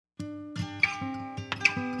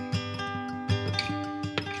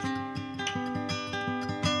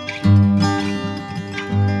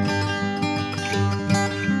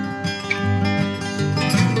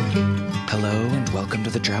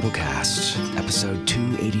Drabblecast, episode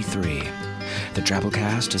 283. The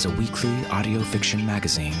Drabblecast is a weekly audio fiction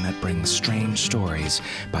magazine that brings strange stories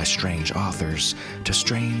by strange authors to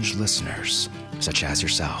strange listeners, such as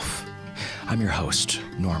yourself. I'm your host,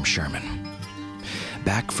 Norm Sherman.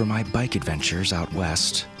 Back from my bike adventures out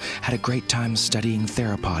west, had a great time studying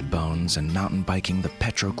theropod bones and mountain biking the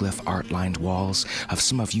petroglyph art-lined walls of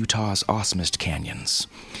some of Utah's awesomest canyons.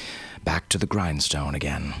 Back to the grindstone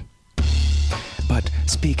again. But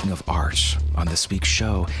speaking of art, on this week's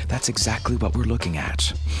show, that's exactly what we're looking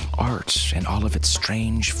at. Art in all of its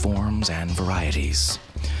strange forms and varieties.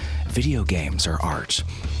 Video games are art,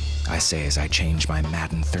 I say as I change my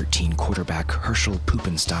Madden 13 quarterback Herschel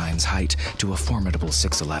Poopenstein's height to a formidable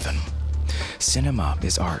 6'11". Cinema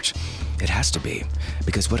is art. It has to be,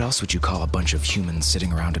 because what else would you call a bunch of humans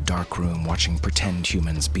sitting around a dark room watching pretend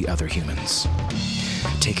humans be other humans?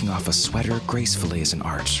 Taking off a sweater gracefully is an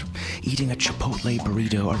art. Eating a Chipotle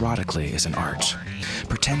burrito erotically is an art.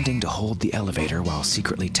 Pretending to hold the elevator while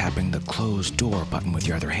secretly tapping the closed door button with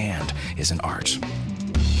your other hand is an art.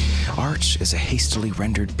 Art is a hastily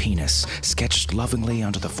rendered penis sketched lovingly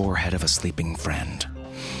onto the forehead of a sleeping friend.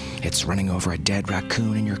 It's running over a dead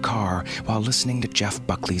raccoon in your car while listening to Jeff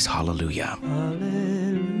Buckley's Hallelujah.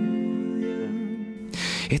 Hallelujah.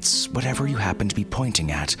 It's whatever you happen to be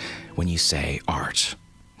pointing at when you say art.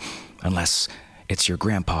 Unless it's your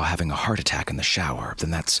grandpa having a heart attack in the shower,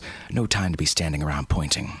 then that's no time to be standing around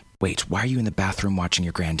pointing. Wait, why are you in the bathroom watching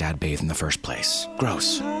your granddad bathe in the first place?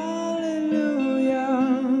 Gross. Hallelujah.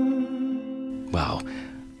 Well,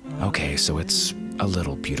 okay, so it's a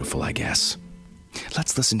little beautiful, I guess.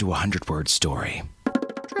 Let's listen to a 100-word story.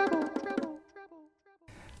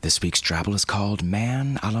 This week's Drabble is called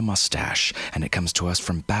Man a la Mustache, and it comes to us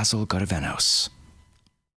from Basil Gotavenos.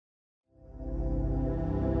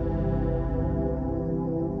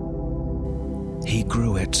 He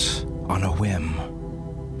grew it on a whim.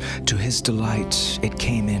 To his delight, it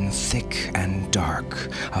came in thick and dark,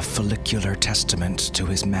 a follicular testament to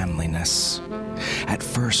his manliness. At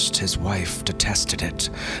first, his wife detested it,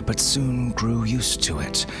 but soon grew used to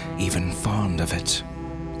it, even fond of it.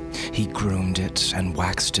 He groomed it and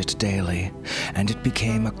waxed it daily, and it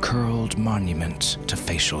became a curled monument to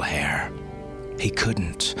facial hair. He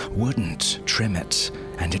wouldn't trim it,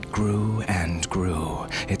 and it grew and grew,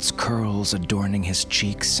 its curls adorning his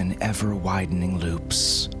cheeks in ever-widening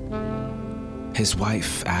loops. His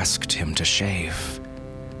wife asked him to shave.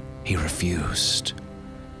 He refused.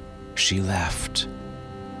 She left.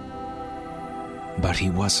 But he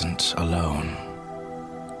wasn't alone.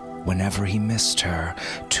 Whenever he missed her,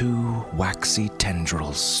 2 waxy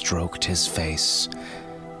tendrils stroked his face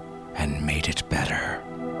and made it better.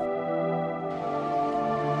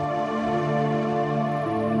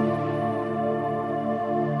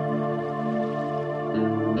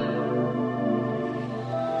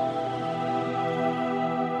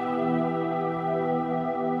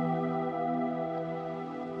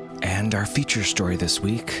 And our feature story this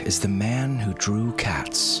week is The Man Who Drew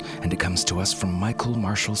Cats, and it comes to us from Michael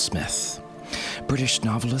Marshall Smith. British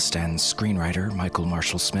novelist and screenwriter Michael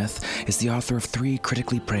Marshall Smith is the author of 3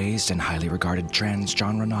 critically praised and highly regarded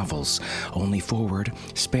trans-genre novels, Only Forward,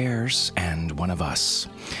 Spares, and One of Us.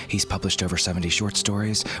 He's published over 70 short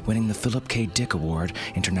stories, winning the Philip K. Dick Award,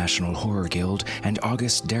 International Horror Guild, and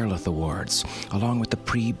August Derleth Awards, along with the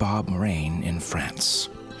Prix Bob Moraine in France.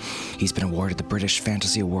 He's been awarded the British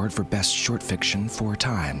Fantasy Award for Best Short Fiction 4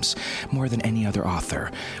 times, more than any other author.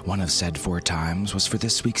 One of said 4 times was for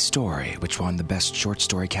this week's story, which won the Best Short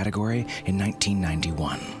Story category in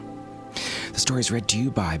 1991. The story is read to you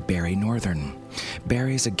by Barry Northern.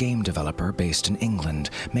 Barry is a game developer based in England,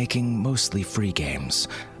 making mostly free games,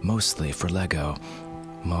 mostly for Lego,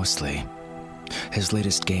 mostly. His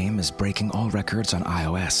latest game is breaking all records on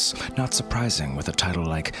iOS, not surprising with a title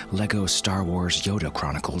like Lego Star Wars Yoda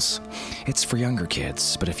Chronicles. It's for younger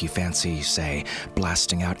kids, but if you fancy, say,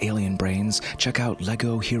 blasting out alien brains, check out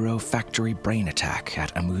Lego Hero Factory Brain Attack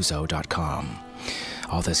at amuzo.com.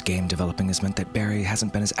 All this game developing has meant that Barry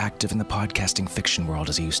hasn't been as active in the podcasting fiction world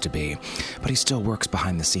as he used to be, but he still works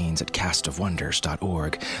behind the scenes at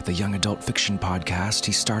castofwonders.org, the young adult fiction podcast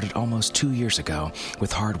he started almost 2 years ago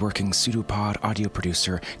with hard-working pseudopod audio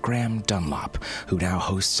producer Graham Dunlop, who now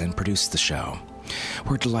hosts and produces the show.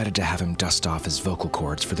 We're delighted to have him dust off his vocal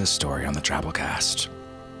cords for this story on the Drabblecast.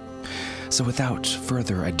 So without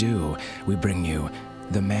further ado, we bring you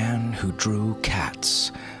The Man Who Drew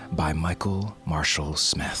Cats by Michael Marshall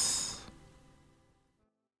Smith.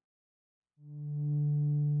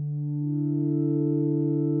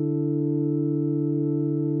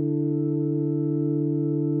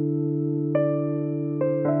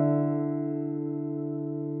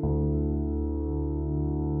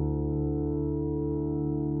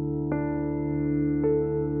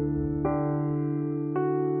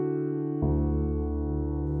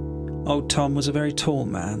 Old Tom was a very tall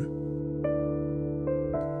man.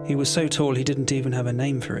 He was so tall he didn't even have a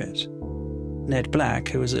name for it. Ned Black,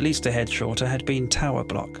 who was at least a head shorter, had been tower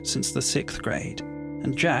block since the 6th grade,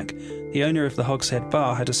 and Jack, the owner of the Hogshead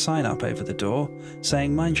Bar, had a sign up over the door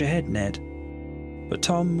saying, "Mind your head, Ned." But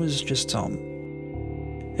Tom was just Tom.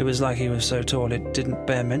 It was like he was so tall it didn't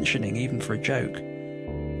bear mentioning, even for a joke.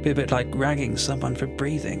 Be a bit like ragging someone for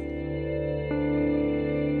breathing.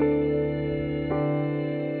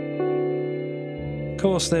 Of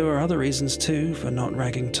course, there were other reasons too for not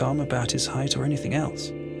ragging Tom about his height or anything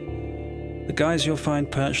else. The guys you'll find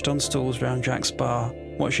perched on stools round Jack's bar,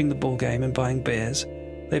 watching the ball game and buying beers,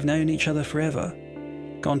 they've known each other forever.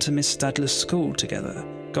 Gone to Miss Stadler's school together,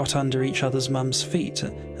 got under each other's mum's feet,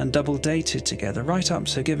 and double-dated together, right up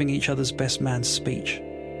to giving each other's best man speech.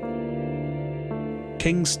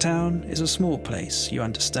 Kingstown is a small place, you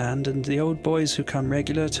understand, and the old boys who come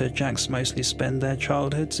regular to Jack's mostly spend their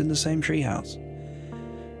childhoods in the same treehouse.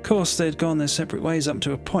 Of course, they'd gone their separate ways up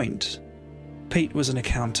to a point. Pete was an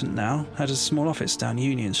accountant now, had a small office down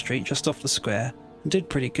Union Street just off the square, and did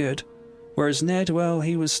pretty good, whereas Ned, well,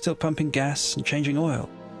 he was still pumping gas and changing oil,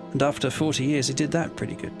 and after 40 years he did that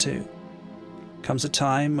pretty good too. Comes a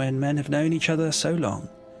time when men have known each other so long,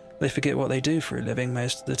 they forget what they do for a living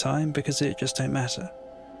most of the time because it just don't matter.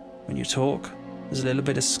 When you talk, there's a little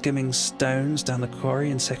bit of skimming stones down the quarry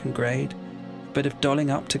in 2nd grade, a bit of dolling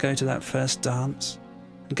up to go to that first dance,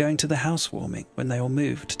 and going to the housewarming when they all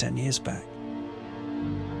moved 10 years back.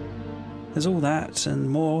 There's all that and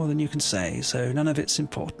more than you can say, so none of it's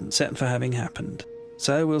important, except for having happened.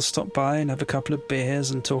 So we'll stop by and have a couple of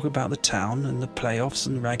beers and talk about the town and the playoffs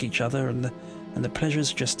and rag each other and the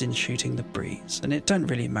pleasure's just in shooting the breeze. And it don't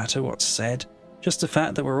really matter what's said, just the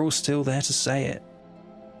fact that we're all still there to say it.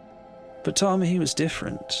 But Tom, he was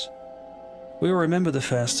different. We all remember the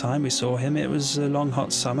first time we saw him. It was a long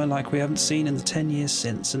hot summer like we haven't seen in the 10 years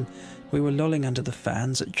since, and we were lolling under the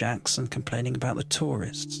fans at Jack's and complaining about the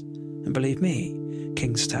tourists. And believe me,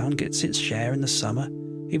 Kingstown gets its share in the summer,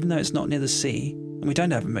 even though it's not near the sea, and we don't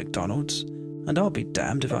have a McDonald's, and I'll be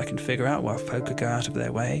damned if I can figure out why folk would go out of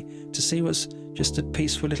their way to see what's just a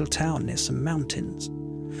peaceful little town near some mountains.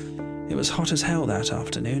 It was hot as hell that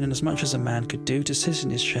afternoon, and as much as a man could do to sit in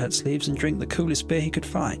his shirt sleeves and drink the coolest beer he could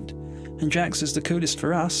find. And Jack's is the coolest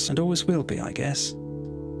for us, and always will be, I guess.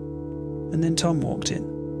 And then Tom walked in.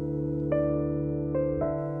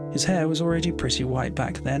 His hair was already pretty white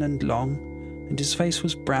back then and long, and his face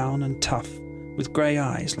was brown and tough, with grey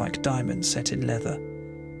eyes like diamonds set in leather.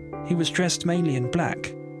 He was dressed mainly in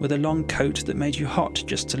black, with a long coat that made you hot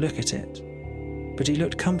just to look at it. But he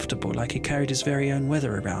looked comfortable, like he carried his very own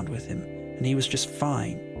weather around with him, and he was just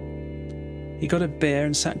fine. He got a beer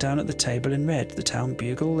and sat down at the table and read the Town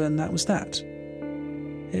Bugle, and that was that.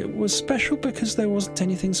 It was special because there wasn't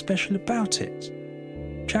anything special about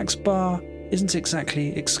it. Jack's bar isn't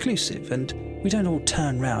exactly exclusive, and we don't all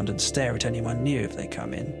turn round and stare at anyone new if they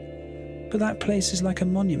come in. But that place is like a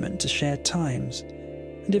monument to shared times,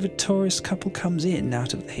 and if a tourist couple comes in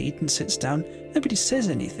out of the heat and sits down, nobody says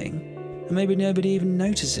anything, and maybe nobody even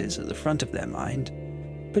notices at the front of their mind.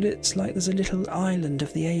 But it's like there's a little island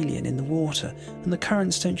of the alien in the water, and the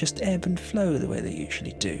currents don't just ebb and flow the way they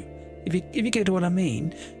usually do, if you get what I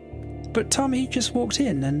mean. But Tom, he just walked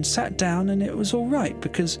in and sat down, and it was all right,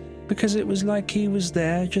 because it was like he was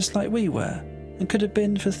there just like we were, and could have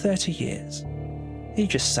been for 30 years. He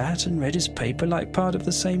just sat and read his paper like part of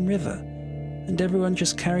the same river, and everyone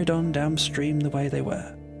just carried on downstream the way they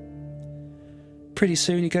were. Pretty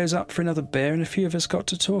soon he goes up for another beer, and a few of us got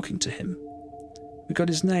to talking to him. We got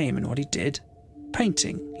his name and what he did.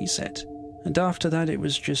 Painting, he said, and after that it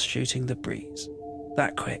was just shooting the breeze.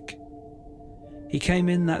 That quick. He came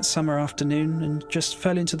in that summer afternoon and just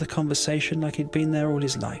fell into the conversation like he'd been there all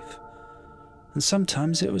his life. And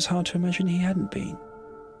sometimes it was hard to imagine he hadn't been.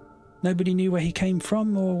 Nobody knew where he came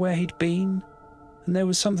from or where he'd been, and there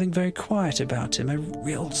was something very quiet about him, a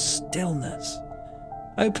real stillness.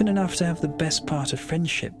 Open enough to have the best part of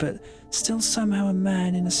friendship, but still somehow a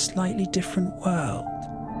man in a slightly different world.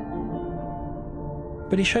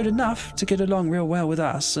 But he showed enough to get along real well with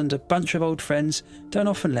us, and a bunch of old friends don't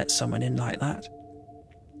often let someone in like that.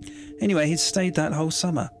 Anyway, he'd stayed that whole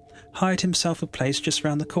summer, hired himself a place just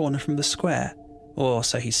round the corner from the square, or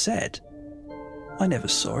so he said. I never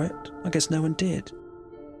saw it. I guess no one did.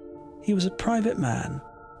 He was a private man.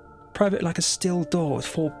 Private like a steel door with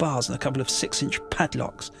 4 bars and a couple of 6-inch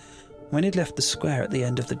padlocks. When he'd left the square at the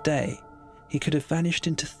end of the day, he could have vanished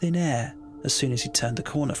into thin air as soon as he turned the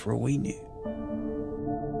corner for all we knew.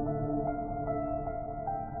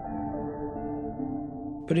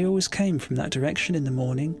 But he always came from that direction in the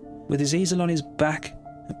morning, with his easel on his back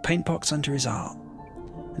a paint box under his arm,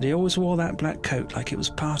 and he always wore that black coat like it was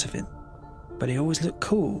part of him, but he always looked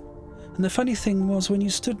cool, and the funny thing was when you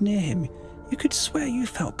stood near him, you could swear you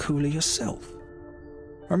felt cooler yourself.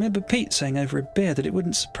 I remember Pete saying over a beer that it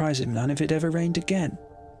wouldn't surprise him none if it ever rained again.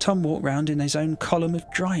 Tom walked round in his own column of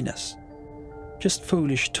dryness. Just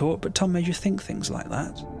foolish talk, but Tom made you think things like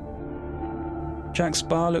that. Jack's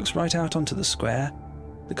Bar looks right out onto the square,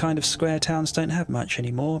 the kind of square towns don't have much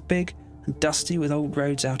anymore, big and dusty with old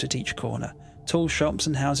roads out at each corner, tall shops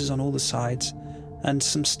and houses on all the sides, and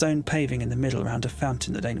some stone paving in the middle round a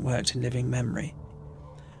fountain that ain't worked in living memory.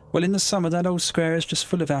 Well, in the summer that old square is just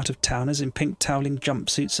full of out-of-towners in pink toweling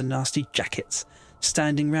jumpsuits and nasty jackets,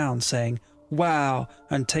 standing round saying, "Wow,"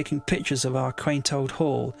 and taking pictures of our quaint old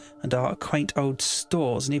hall and our quaint old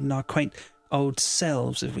stores and even our quaint old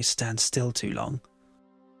selves if we stand still too long.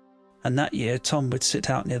 And that year Tom would sit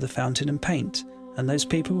out near the fountain and paint, and those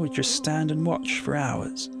people would just stand and watch for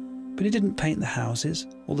hours. But he didn't paint the houses,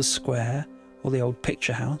 or the square, or the old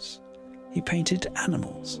picture house. He painted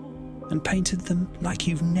animals, and painted them like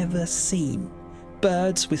you've never seen.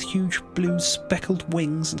 Birds with huge blue speckled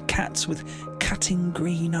wings and cats with cutting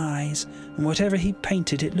green eyes, and whatever he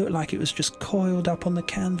painted it looked like it was just coiled up on the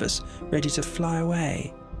canvas, ready to fly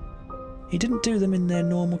away. He didn't do them in their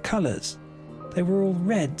normal colours. They were all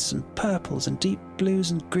reds and purples and deep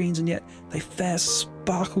blues and greens, and yet they fair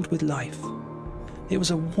sparkled with life. It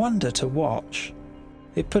was a wonder to watch.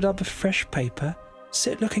 He'd put up a fresh paper,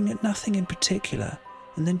 sit looking at nothing in particular,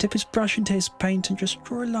 and then dip his brush into his paint and just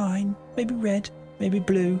draw a line, maybe red, maybe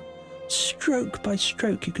blue. Stroke by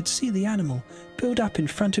stroke you could see the animal build up in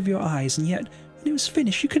front of your eyes, and yet when it was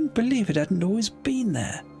finished you couldn't believe it hadn't always been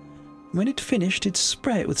there. When it finished he'd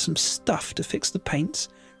spray it with some stuff to fix the paints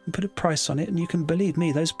and put a price on it, and you can believe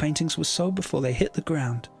me, those paintings were sold before they hit the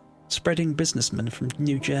ground. Spreading businessmen from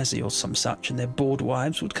New Jersey or some such and their bored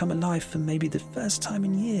wives would come alive for maybe the first time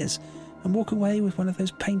in years and walk away with one of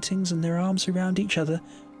those paintings and their arms around each other,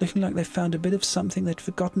 looking like they found a bit of something they'd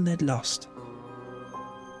forgotten they'd lost.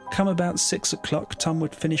 Come about 6 o'clock, Tom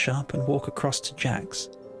would finish up and walk across to Jack's,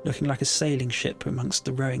 looking like a sailing ship amongst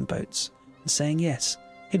the rowing boats, and saying yes,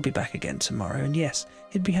 he'd be back again tomorrow, and yes,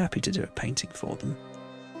 he'd be happy to do a painting for them.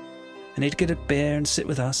 And he'd get a beer and sit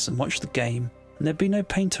with us and watch the game, and there'd be no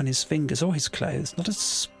paint on his fingers or his clothes, not a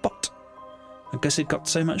spot. I guess he'd got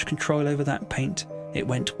so much control over that paint, it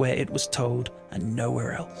went where it was told and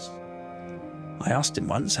nowhere else. I asked him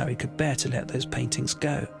once how he could bear to let those paintings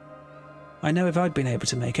go. I know if I'd been able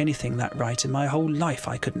to make anything that right in my whole life,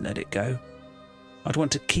 I couldn't let it go. I'd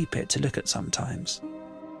want to keep it to look at sometimes.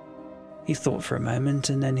 He thought for a moment,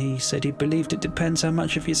 and then he said he believed it depends how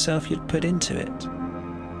much of yourself you'd put into it.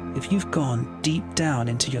 If you've gone deep down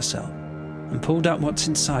into yourself and pulled up what's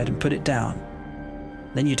inside and put it down,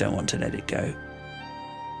 then you don't want to let it go.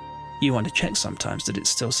 You want to check sometimes that it's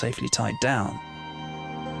still safely tied down.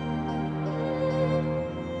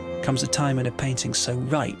 Comes a time when a painting's so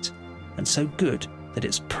right and so good that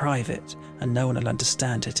it's private and no one will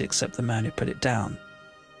understand it except the man who put it down.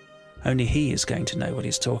 Only he is going to know what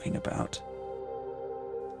he's talking about.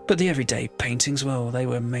 But the everyday paintings, well, they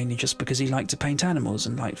were mainly just because he liked to paint animals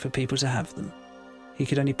and liked for people to have them. He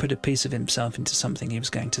could only put a piece of himself into something he was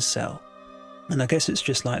going to sell. And I guess it's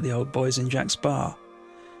just like the old boys in Jack's Bar.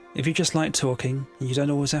 If you just like talking, and you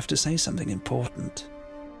don't always have to say something important.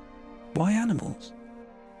 Why animals?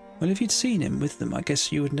 Well, if you'd seen him with them, I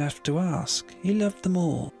guess you wouldn't have to ask. He loved them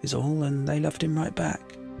all, is all, and they loved him right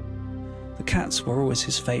back. The cats were always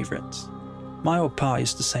his favourites. My old pa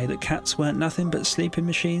used to say that cats weren't nothing but sleeping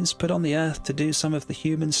machines put on the earth to do some of the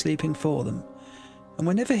human sleeping for them. And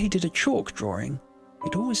whenever he did a chalk drawing,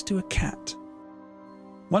 he'd always do a cat.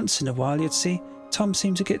 Once in a while you'd see Tom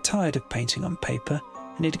seemed to get tired of painting on paper,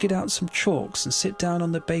 and he'd get out some chalks and sit down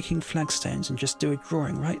on the baking flagstones and just do a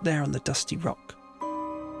drawing right there on the dusty rock.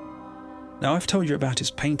 Now, I've told you about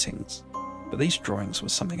his paintings, but these drawings were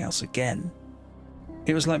something else again.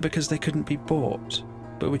 It was like because they couldn't be bought,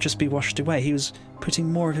 but would just be washed away, he was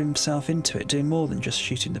putting more of himself into it, doing more than just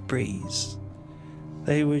shooting the breeze.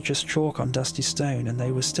 They were just chalk on dusty stone, and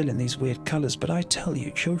they were still in these weird colours, but I tell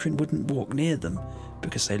you, children wouldn't walk near them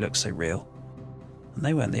because they looked so real. And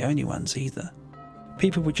they weren't the only ones either.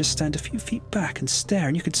 People would just stand a few feet back and stare,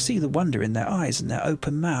 and you could see the wonder in their eyes and their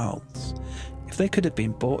open mouths. If they could have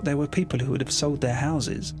been bought, there were people who would have sold their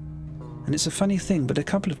houses. And it's a funny thing, but a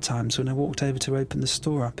couple of times when I walked over to open the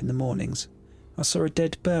store up in the mornings, I saw a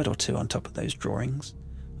dead bird or two on top of those drawings,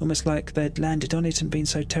 almost like they'd landed on it and been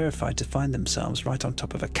so terrified to find themselves right on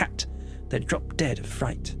top of a cat, they'd dropped dead of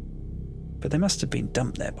fright. But they must have been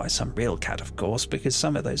dumped there by some real cat, of course, because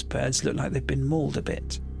some of those birds looked like they'd been mauled a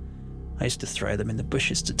bit. I used to throw them in the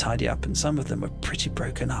bushes to tidy up, and some of them were pretty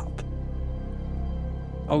broken up.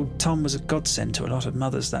 Old Tom was a godsend to a lot of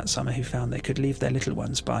mothers that summer who found they could leave their little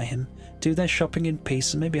ones by him, do their shopping in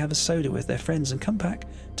peace, and maybe have a soda with their friends and come back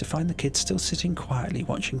to find the kids still sitting quietly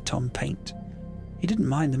watching Tom paint. He didn't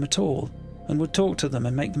mind them at all, and would talk to them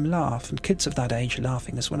and make them laugh, and kids of that age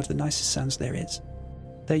laughing is one of the nicest sounds there is.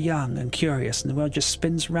 They're young and curious, and the world just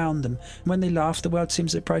spins round them. And when they laugh, the world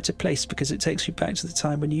seems a brighter place because it takes you back to the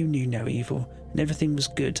time when you knew no evil and everything was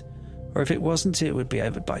good. Or if it wasn't, it would be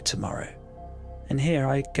over by tomorrow. And here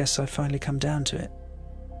I guess I finally come down to it.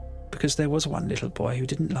 Because there was one little boy who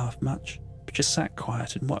didn't laugh much, but just sat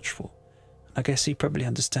quiet and watchful. And I guess he probably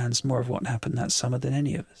understands more of what happened that summer than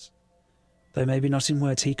any of us. Though maybe not in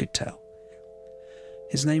words he could tell.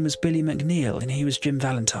 His name was Billy McNeil, and he was Jim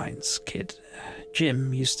Valentine's kid.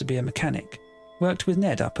 Jim used to be a mechanic, worked with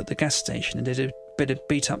Ned up at the gas station and did a bit of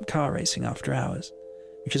beat-up car racing after hours,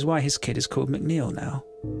 which is why his kid is called McNeil now.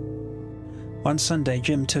 One Sunday,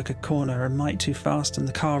 Jim took a corner a mite too fast and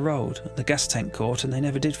the car rolled, and the gas tank caught, and they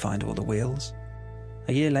never did find all the wheels.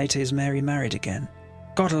 A year later, his Mary married again.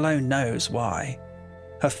 God alone knows why.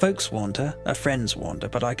 Her folks warned her friends warned her,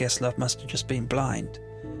 but I guess love must have just been blind.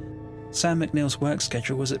 Sam McNeil's work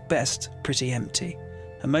schedule was at best pretty empty,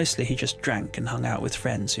 and mostly he just drank and hung out with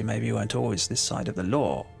friends who maybe weren't always this side of the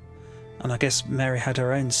law. And I guess Mary had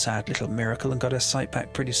her own sad little miracle and got her sight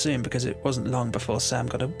back pretty soon, because it wasn't long before Sam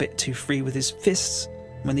got a bit too free with his fists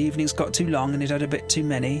when the evenings got too long and he'd had a bit too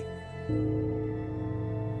many.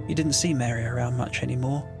 You didn't see Mary around much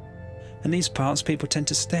anymore. In these parts, people tend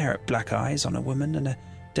to stare at black eyes on a woman, and a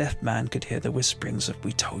deaf man could hear the whisperings of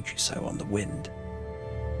 "we told you so" on the wind.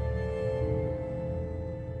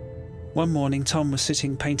 One morning, Tom was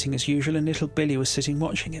sitting painting as usual, and little Billy was sitting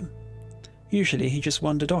watching him. Usually he just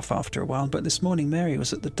wandered off after a while, but this morning Mary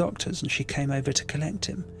was at the doctor's and she came over to collect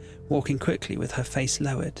him, walking quickly with her face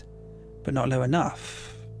lowered. But not low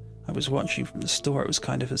enough. I was watching from the store. It was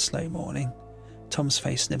kind of a slow morning. Tom's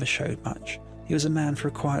face never showed much. He was a man for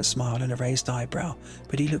a quiet smile and a raised eyebrow,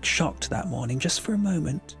 but he looked shocked that morning, just for a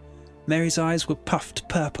moment. Mary's eyes were puffed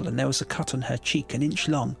purple and there was a cut on her cheek an inch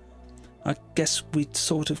long. I guess we'd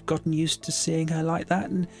sort of gotten used to seeing her like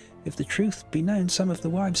that, and if the truth be known, some of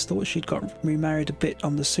the wives thought she'd got remarried a bit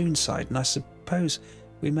on the soon side, and I suppose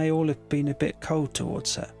we may all have been a bit cold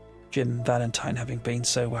towards her, Jim Valentine having been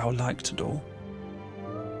so well liked and all.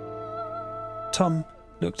 Tom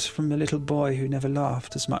looked from the little boy who never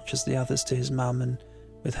laughed as much as the others to his mum, and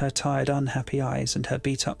with her tired, unhappy eyes and her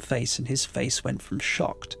beat-up face, and his face went from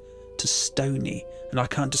shocked to stony, and I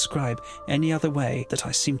can't describe any other way that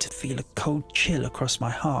I seemed to feel a cold chill across my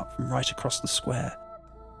heart from right across the square.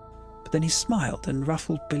 But then he smiled and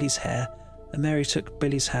ruffled Billy's hair, and Mary took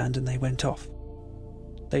Billy's hand and they went off.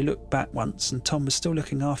 They looked back once, and Tom was still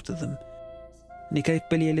looking after them, and he gave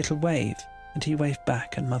Billy a little wave, and he waved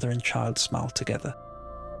back, and mother and child smiled together.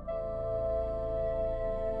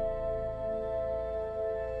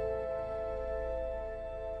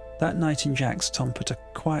 That night in Jack's, Tom put a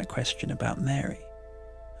quiet question about Mary.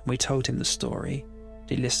 We told him the story.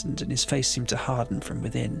 He listened, and his face seemed to harden from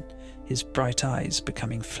within, his bright eyes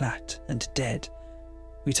becoming flat and dead.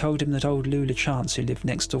 We told him that old Lula Chance, who lived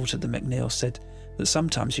next door to the McNeil, said that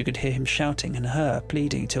sometimes you could hear him shouting and her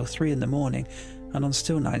pleading till 3 a.m, and on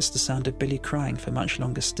still nights the sound of Billy crying for much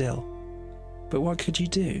longer still. But what could you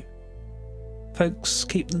do? Folks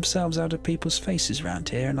keep themselves out of people's faces round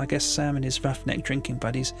here, and I guess Sam and his roughneck drinking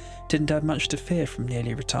buddies didn't have much to fear from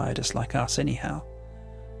nearly retireders like us anyhow.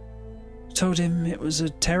 Told him it was a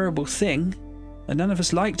terrible thing, and none of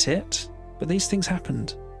us liked it, but these things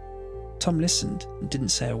happened. Tom listened and didn't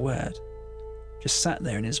say a word. Just sat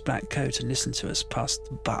there in his black coat and listened to us pass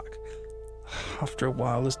the buck. After a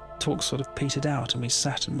while, the talk sort of petered out, and we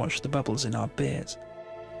sat and watched the bubbles in our beers.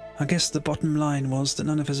 I guess the bottom line was that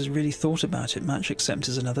none of us had really thought about it much, except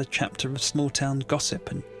as another chapter of small-town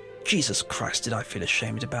gossip, and Jesus Christ, did I feel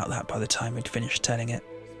ashamed about that by the time we'd finished telling it.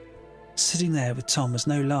 Sitting there with Tom was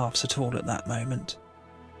no laughs at all at that moment.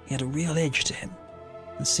 He had a real edge to him,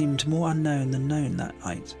 and seemed more unknown than known that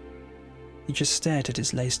night. He just stared at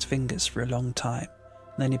his laced fingers for a long time,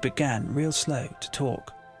 and then he began, real slow, to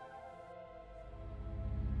talk.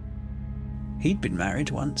 He'd been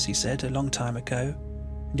married once, he said, a long time ago,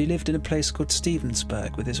 and he lived in a place called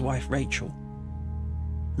Stevensburg with his wife Rachel.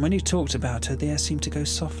 And when he talked about her, the air seemed to go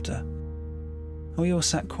softer. And we all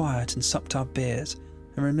sat quiet and supped our beers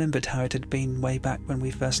and remembered how it had been way back when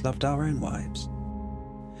we first loved our own wives.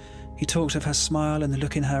 He talked of her smile and the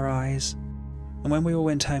look in her eyes, and when we all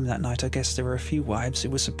went home that night, I guess there were a few wives who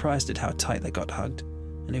were surprised at how tight they got hugged,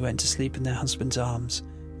 and who went to sleep in their husbands' arms,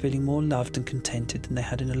 feeling more loved and contented than they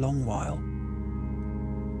had in a long while.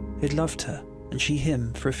 He'd loved her, and she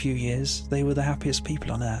him, for a few years. They were the happiest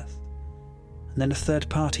people on earth. And then a third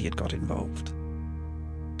party had got involved.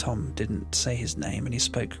 Tom didn't say his name, and he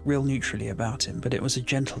spoke real neutrally about him, but it was a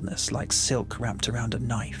gentleness like silk wrapped around a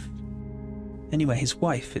knife. Anyway, his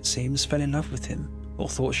wife, it seems, fell in love with him, or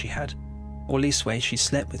thought she had, or leastways she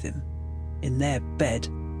slept with him, in their bed,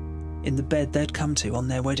 in the bed they'd come to on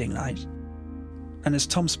their wedding night. And as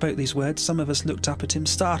Tom spoke these words, some of us looked up at him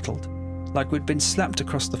startled, like we'd been slapped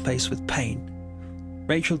across the face with pain.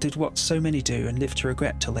 Rachel did what so many do and lived to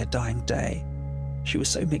regret till their dying day. She was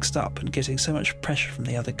so mixed up and getting so much pressure from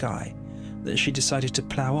the other guy that she decided to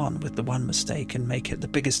plough on with the one mistake and make it the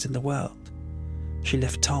biggest in the world. She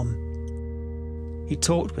left Tom. He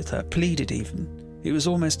talked with her, pleaded even. It was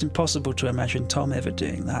almost impossible to imagine Tom ever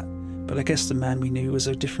doing that, but I guess the man we knew was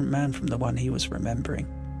a different man from the one he was remembering.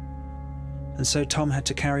 And so Tom had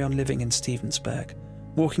to carry on living in Stevensburg,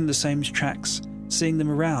 walking the same tracks, seeing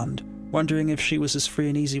them around, wondering if she was as free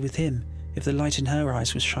and easy with him, if the light in her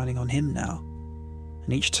eyes was shining on him now.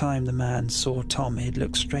 And each time the man saw Tom, he'd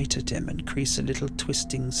look straight at him and crease a little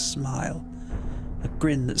twisting smile, a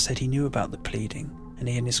grin that said he knew about the pleading, and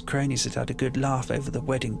he and his cronies had had a good laugh over the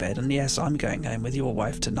wedding bed, and yes, I'm going home with your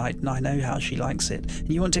wife tonight, and I know how she likes it,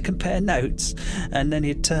 and you want to compare notes? And then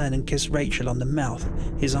he'd turn and kiss Rachel on the mouth,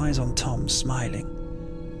 his eyes on Tom, smiling.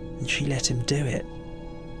 And she let him do it.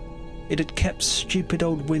 It had kept stupid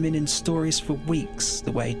old women in stories for weeks,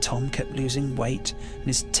 the way Tom kept losing weight, and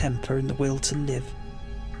his temper and the will to live.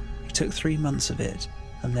 He took 3 months of it,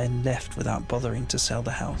 and then left without bothering to sell the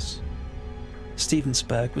house.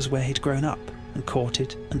 Stevensburg was where he'd grown up, and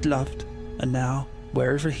courted, and loved, and now,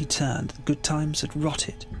 wherever he turned, the good times had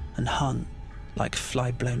rotted and hung like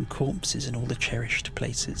fly-blown corpses in all the cherished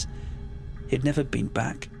places. He'd never been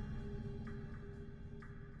back.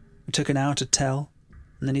 It took an hour to tell,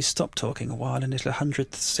 and then he stopped talking a while and lit a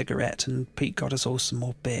 100th cigarette, and Pete got us all some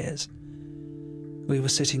more beers. We were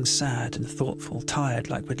sitting sad and thoughtful, tired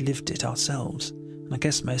like we'd lived it ourselves, and I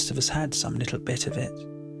guess most of us had some little bit of it.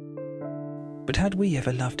 But had we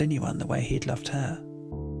ever loved anyone the way he'd loved her?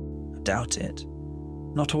 I doubt it.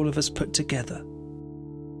 Not all of us put together.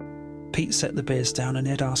 Pete set the beers down, and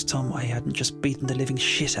Ed asked Tom why he hadn't just beaten the living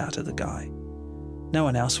shit out of the guy. No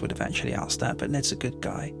one else would have actually asked that, but Ned's a good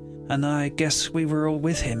guy, and I guess we were all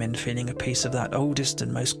with him in feeling a piece of that oldest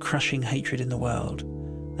and most crushing hatred in the world,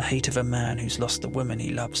 the hate of a man who's lost the woman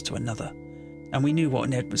he loves to another. And we knew what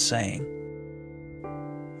Ned was saying.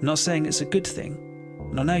 I'm not saying it's a good thing,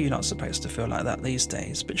 and I know you're not supposed to feel like that these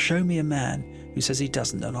days, but show me a man who says he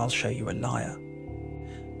doesn't and I'll show you a liar.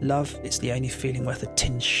 Love is the only feeling worth a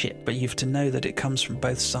tin shit, but you've to know that it comes from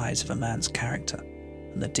both sides of a man's character,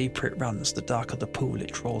 and the deeper it runs, the darker the pool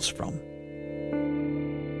it draws from.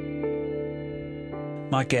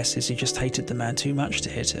 My guess is he just hated the man too much to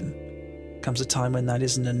hit him. Comes a time when that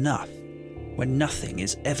isn't enough, when nothing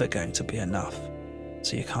is ever going to be enough,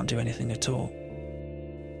 so you can't do anything at all.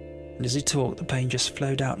 And as he talked, the pain just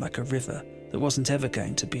flowed out like a river that wasn't ever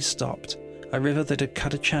going to be stopped, a river that had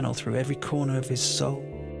cut a channel through every corner of his soul.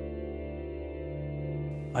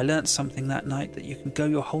 I learnt something that night that you can go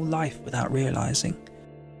your whole life without realising.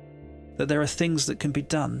 That there are things that can be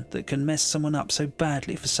done that can mess someone up so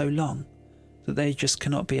badly for so long that they just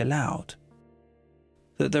cannot be allowed.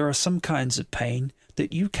 That there are some kinds of pain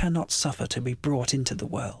that you cannot suffer to be brought into the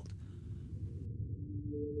world.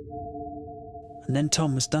 And then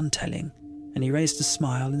Tom was done telling, and he raised a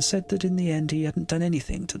smile and said that in the end he hadn't done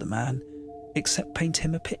anything to the man except paint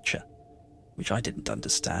him a picture, which I didn't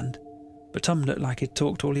understand, but Tom looked like he'd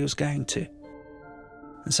talked all he was going to.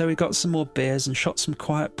 And so we got some more beers and shot some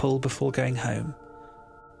quiet pool before going home.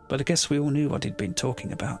 But I guess we all knew what he'd been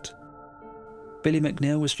talking about. Billy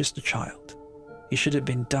McNeil was just a child. He should have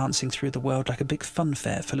been dancing through the world like a big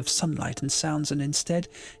funfair full of sunlight and sounds, and instead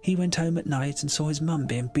he went home at night and saw his mum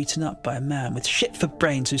being beaten up by a man with shit for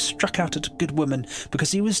brains who struck out at a good woman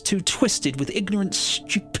because he was too twisted with ignorant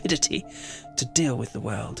stupidity to deal with the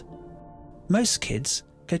world. Most kids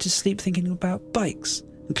go to sleep thinking about bikes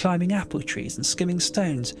and climbing apple trees and skimming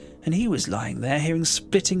stones, and he was lying there hearing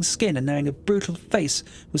splitting skin and knowing a brutal face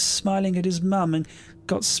was smiling at his mum and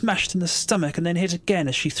got smashed in the stomach and then hit again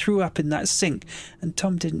as she threw up in that sink, and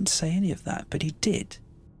Tom didn't say any of that, but he did.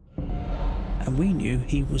 And we knew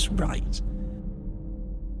he was right.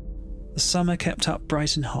 The summer kept up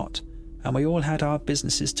bright and hot, and we all had our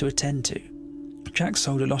businesses to attend to. Jack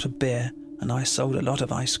sold a lot of beer, and I sold a lot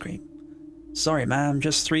of ice cream. Sorry, ma'am,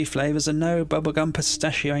 just 3 flavours, and no, bubblegum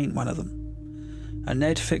pistachio ain't one of them. And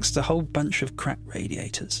Ned fixed a whole bunch of crack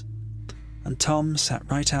radiators. And Tom sat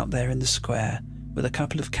right out there in the square, with a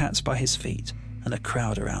couple of cats by his feet and a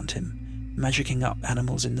crowd around him, magicking up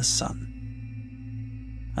animals in the sun.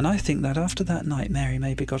 And I think that after that night Mary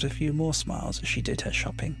maybe got a few more smiles as she did her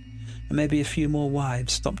shopping, and maybe a few more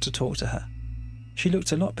wives stopped to talk to her. She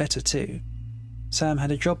looked a lot better too. Sam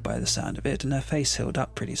had a job by the sound of it, and her face healed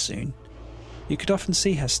up pretty soon. You could often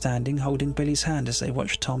see her standing, holding Billy's hand as they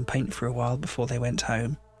watched Tom paint for a while before they went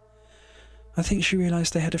home. I think she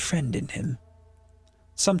realised they had a friend in him.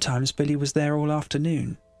 Sometimes Billy was there all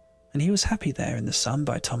afternoon, and he was happy there in the sun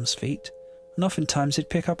by Tom's feet, and oftentimes he'd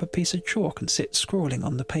pick up a piece of chalk and sit scrawling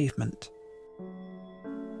on the pavement.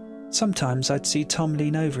 Sometimes I'd see Tom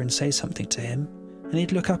lean over and say something to him, and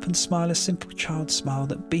he'd look up and smile a simple child smile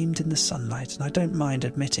that beamed in the sunlight, and I don't mind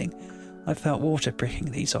admitting I felt water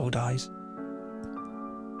pricking these old eyes.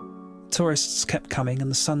 Tourists kept coming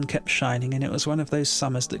and the sun kept shining, and it was one of those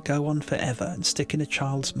summers that go on forever and stick in a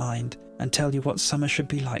child's mind and tell you what summer should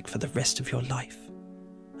be like for the rest of your life.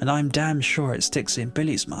 And I'm damn sure it sticks in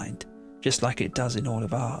Billy's mind, just like it does in all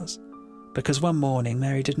of ours. Because one morning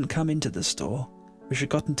Mary didn't come into the store, which had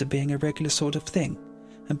gotten to being a regular sort of thing,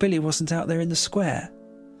 and Billy wasn't out there in the square.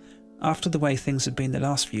 After the way things had been the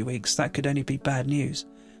last few weeks, that could only be bad news,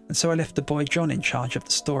 and so I left the boy John in charge of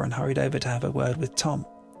the store and hurried over to have a word with Tom.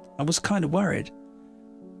 I was kind of worried.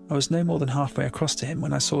 I was no more than halfway across to him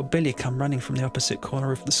when I saw Billy come running from the opposite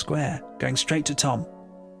corner of the square, going straight to Tom.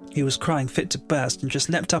 He was crying fit to burst and just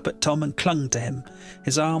leapt up at Tom and clung to him,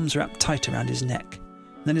 his arms wrapped tight around his neck.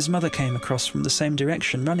 Then his mother came across from the same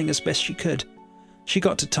direction, running as best she could. She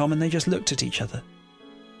got to Tom and they just looked at each other.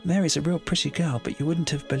 Mary's a real pretty girl, but you wouldn't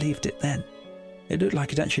have believed it then. It looked like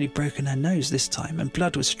he'd actually broken her nose this time, and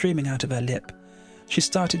blood was streaming out of her lip. She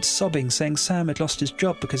started sobbing, saying Sam had lost his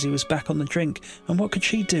job because he was back on the drink, and what could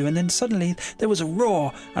she do? And then suddenly there was a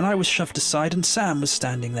roar, and I was shoved aside, and Sam was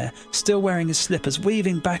standing there, still wearing his slippers,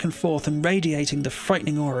 weaving back and forth and radiating the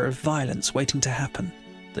frightening aura of violence waiting to happen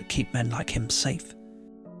that keep men like him safe.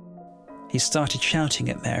 He started shouting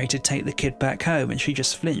at Mary to take the kid back home, and she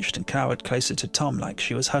just flinched and cowered closer to Tom like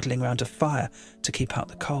she was huddling round a fire to keep out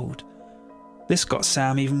the cold. This got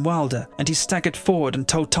Sam even wilder, and he staggered forward and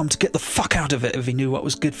told Tom to get the fuck out of it if he knew what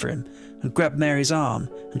was good for him, and grabbed Mary's arm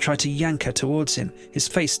and tried to yank her towards him, his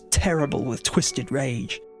face terrible with twisted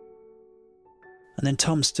rage. And then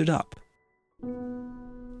Tom stood up.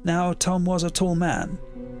 Now, Tom was a tall man,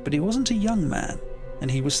 but he wasn't a young man, and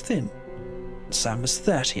he was thin. Sam was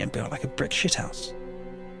 30 and built like a brick shithouse.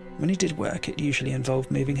 When he did work, it usually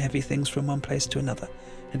involved moving heavy things from one place to another,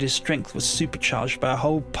 and his strength was supercharged by a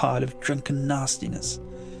whole pile of drunken nastiness.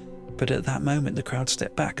 But at that moment the crowd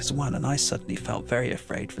stepped back as one, and I suddenly felt very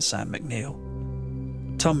afraid for Sam McNeil.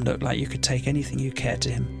 Tom looked like you could take anything you cared to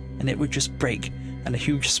him, and it would just break, and a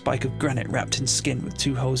huge spike of granite wrapped in skin with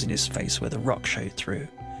 2 holes in his face where the rock showed through.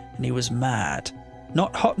 And he was mad.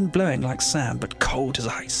 Not hot and blowing like Sam, but cold as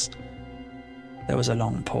ice. There was a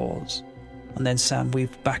long pause, and then Sam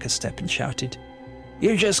weaved back a step and shouted,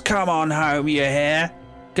 "You just come on home, you hear?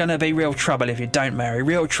 Gonna be real trouble if you don't, Mary,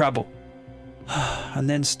 real trouble." And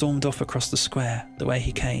then stormed off across the square, the way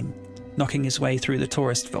he came, knocking his way through the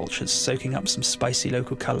tourist vultures, soaking up some spicy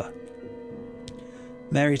local colour.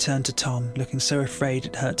 Mary turned to Tom, looking so afraid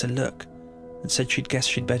it hurt to look, and said she'd guessed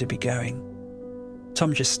she'd better be going.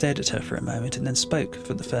 Tom just stared at her for a moment and then spoke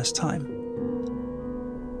for the first time.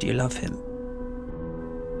 "Do you love him?"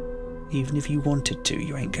 "Even if you wanted to,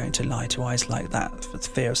 you ain't going to lie to eyes like that for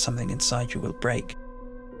fear of something inside you will break."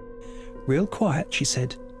 Real quiet, she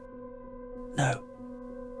said, "No,"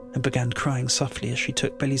 and began crying softly as she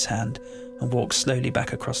took Billy's hand and walked slowly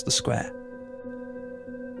back across the square.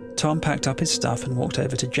 Tom packed up his stuff and walked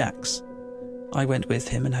over to Jack's. I went with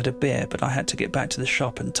him and had a beer, but I had to get back to the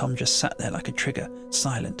shop, and Tom just sat there like a trigger,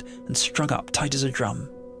 silent and strung up tight as a drum.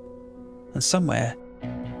 And somewhere,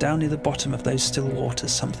 down near the bottom of those still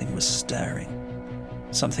waters, something was stirring.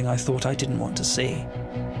 Something I thought I didn't want to see.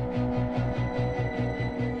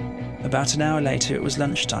 About an hour later it was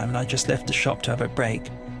lunchtime, and I just left the shop to have a break,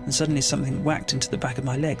 and suddenly something whacked into the back of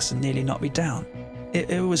my legs and nearly knocked me down.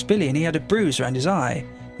 It was Billy, and he had a bruise around his eye.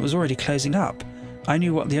 It was already closing up. I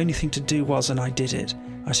knew what the only thing to do was, and I did it.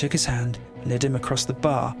 I took his hand and led him across the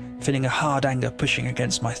bar, feeling a hard anger pushing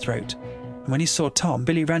against my throat. And when he saw Tom,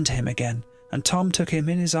 Billy ran to him again, and Tom took him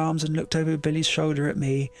in his arms and looked over Billy's shoulder at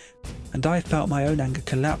me, and I felt my own anger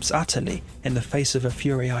collapse utterly in the face of a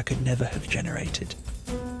fury I could never have generated.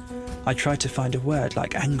 I tried to find a word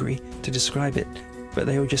like angry to describe it, but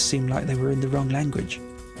they all just seemed like they were in the wrong language.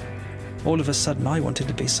 All of a sudden I wanted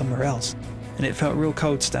to be somewhere else, and it felt real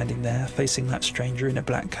cold standing there, facing that stranger in a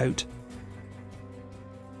black coat.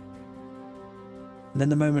 And then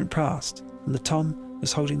the moment passed, and the Tom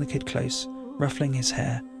was holding the kid close, ruffling his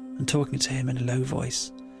hair and talking to him in a low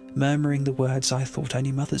voice, murmuring the words I thought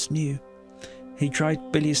only mothers knew. He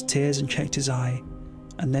dried Billy's tears and checked his eye,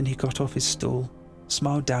 and then he got off his stool,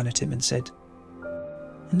 smiled down at him and said,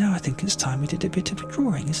 "And now I think it's time we did a bit of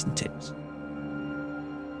drawing, isn't it?"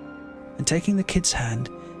 And taking the kid's hand,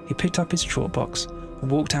 he picked up his chalk box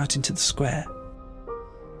and walked out into the square.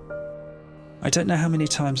 I don't know how many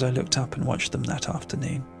times I looked up and watched them that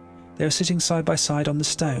afternoon. They were sitting side by side on the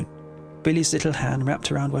stone, Billy's little hand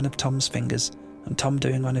wrapped around one of Tom's fingers, and Tom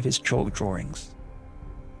doing one of his chalk drawings.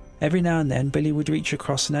 Every now and then Billy would reach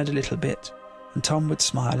across and add a little bit, and Tom would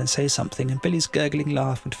smile and say something, and Billy's gurgling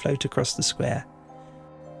laugh would float across the square.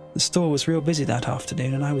 The store was real busy that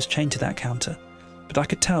afternoon, and I was chained to that counter, but I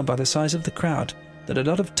could tell by the size of the crowd that a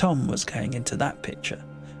lot of Tom was going into that picture,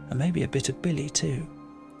 and maybe a bit of Billy too.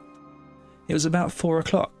 It was about 4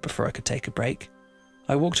 o'clock before I could take a break.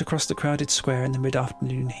 I walked across the crowded square in the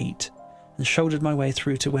mid-afternoon heat and shouldered my way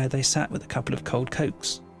through to where they sat with a couple of cold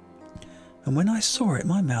cokes. And when I saw it,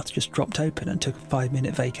 my mouth just dropped open and took a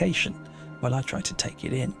 5-minute vacation while I tried to take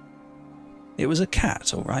it in. It was a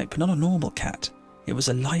cat, all right, but not a normal cat. It was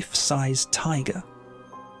a life-size tiger.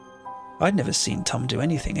 I'd never seen Tom do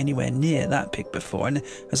anything anywhere near that big before, and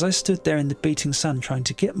as I stood there in the beating sun trying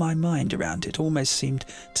to get my mind around it, almost seemed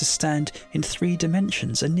to stand in 3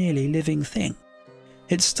 dimensions, a nearly living thing.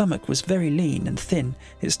 Its stomach was very lean and thin,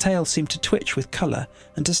 its tail seemed to twitch with colour,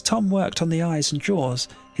 and as Tom worked on the eyes and jaws,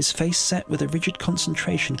 his face set with a rigid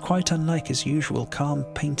concentration quite unlike his usual calm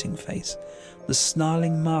painting face, the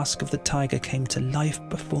snarling mask of the tiger came to life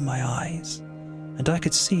before my eyes, and I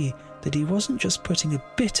could see that he wasn't just putting a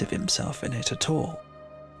bit of himself in it at all.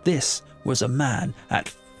 This was a man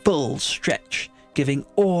at full stretch, giving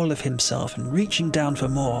all of himself and reaching down for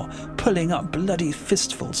more, pulling up bloody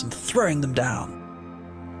fistfuls and throwing them down.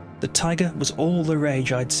 The tiger was all the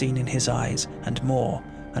rage I'd seen in his eyes, and more,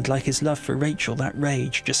 and like his love for Rachel, that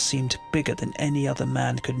rage just seemed bigger than any other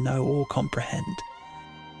man could know or comprehend.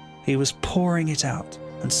 He was pouring it out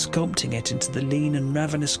and sculpting it into the lean and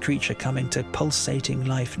ravenous creature coming to pulsating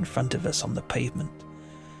life in front of us on the pavement,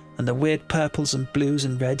 and the weird purples and blues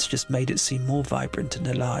and reds just made it seem more vibrant and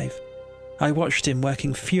alive. I watched him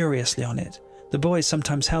working furiously on it, the boys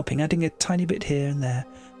sometimes helping, adding a tiny bit here and there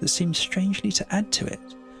that seemed strangely to add to it,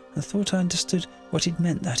 and thought I understood what he'd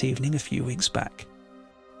meant that evening a few weeks back.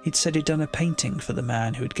 He'd said he'd done a painting for the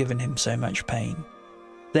man who had given him so much pain.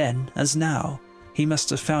 Then, as now, he must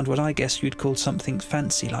have found what I guess you'd call something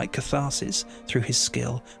fancy like catharsis through his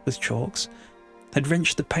skill with chalks, had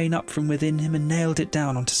wrenched the pain up from within him and nailed it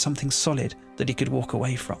down onto something solid that he could walk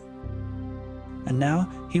away from. And now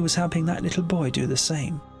he was helping that little boy do the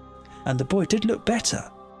same. And the boy did look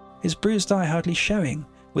better, his bruised eye hardly showing,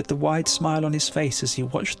 with the wide smile on his face as he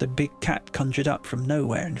watched the big cat conjured up from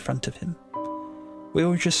nowhere in front of him. We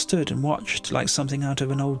all just stood and watched like something out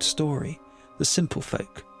of an old story, the simple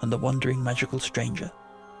folk and the wandering magical stranger.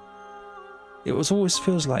 It always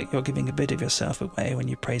feels like you're giving a bit of yourself away when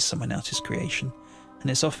you praise someone else's creation, and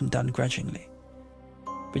it's often done grudgingly.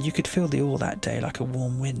 But you could feel the awe that day like a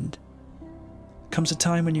warm wind. Comes a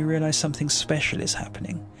time when you realise something special is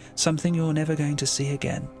happening, something you're never going to see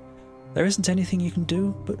again. There isn't anything you can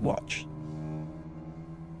do but watch.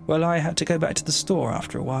 Well, I had to go back to the store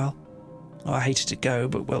after a while. I hated to go,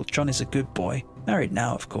 but well, John is a good boy, married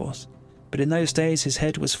now, of course. But in those days his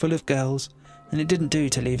head was full of girls, and it didn't do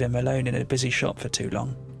to leave him alone in a busy shop for too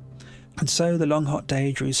long. And so the long hot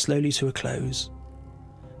day drew slowly to a close.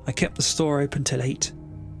 I kept the store open till 8,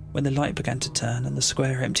 when the light began to turn and the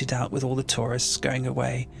square emptied out with all the tourists going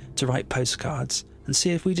away to write postcards and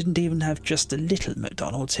see if we didn't even have just a little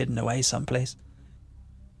McDonald's hidden away someplace.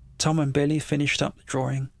 Tom and Billy finished up the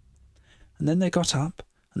drawing, and then they got up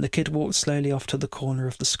and the kid walked slowly off to the corner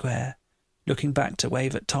of the square, looking back to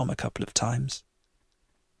wave at Tom a couple of times.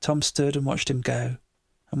 Tom stood and watched him go,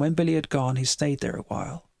 and when Billy had gone he stayed there a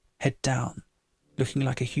while, head down, looking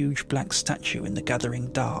like a huge black statue in the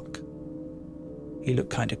gathering dark. He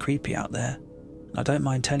looked kind of creepy out there, and I don't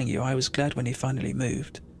mind telling you I was glad when he finally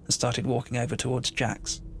moved and started walking over towards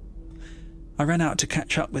Jack's. I ran out to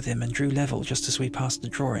catch up with him and drew level just as we passed the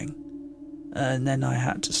drawing, and then I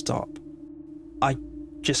had to stop. I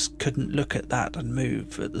just couldn't look at that and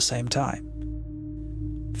move at the same time.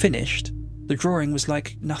 Finished, the drawing was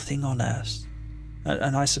like nothing on earth,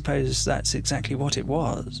 and I suppose that's exactly what it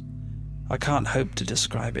was. I can't hope to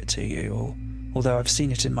describe it to you, although I've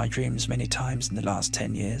seen it in my dreams many times in the last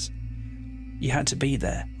 10 years. You had to be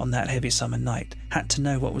there on that heavy summer night, had to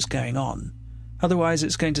know what was going on. Otherwise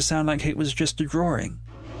it's going to sound like it was just a drawing.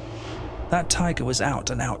 That tiger was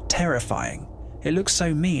out and out terrifying. It looked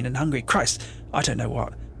so mean and hungry. Christ, I don't know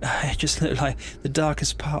what, It just looked like the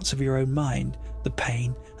darkest parts of your own mind, the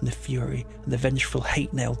pain and the fury and the vengeful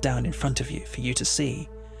hate nailed down in front of you for you to see.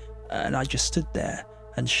 And I just stood there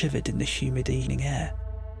and shivered in the humid evening air.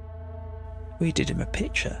 "We did him a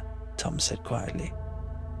picture," Tom said quietly.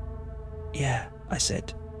 "Yeah," I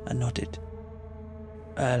said, and nodded.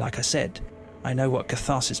 Like I said, I know what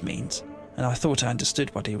catharsis means, and I thought I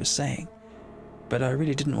understood what he was saying, but I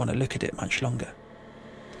really didn't want to look at it much longer.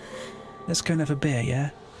 "Let's go and have a beer, yeah?"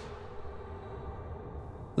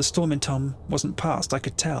 The storm in Tom wasn't past, I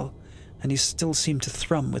could tell, and he still seemed to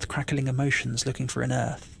thrum with crackling emotions looking for an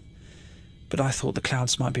earth. But I thought the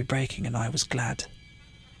clouds might be breaking, and I was glad.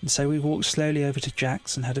 And so we walked slowly over to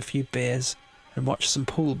Jack's and had a few beers and watched some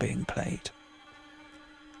pool being played.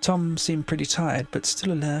 Tom seemed pretty tired, but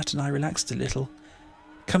still alert, and I relaxed a little.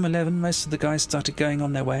 Come 11, most of the guys started going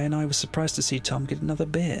on their way, and I was surprised to see Tom get another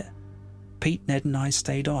beer. Pete, Ned and I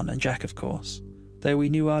stayed on, and Jack, of course, though we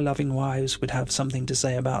knew our loving wives would have something to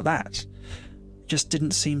say about that. It just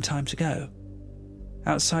didn't seem time to go.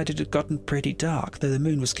 Outside it had gotten pretty dark, though the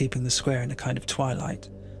moon was keeping the square in a kind of twilight,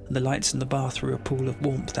 and the lights in the bar threw a pool of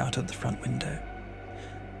warmth out of the front window.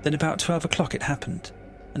 Then about 12 o'clock it happened,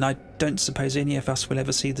 and I don't suppose any of us will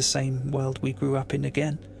ever see the same world we grew up in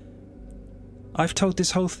again. I've told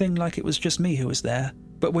this whole thing like it was just me who was there,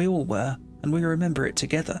 but we all were, and we remember it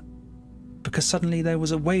together. Because suddenly there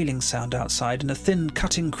was a wailing sound outside and a thin,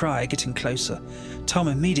 cutting cry getting closer. Tom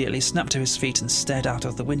immediately snapped to his feet and stared out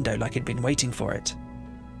of the window like he'd been waiting for it.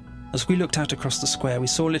 As we looked out across the square, we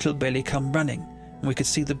saw little Billy come running, and we could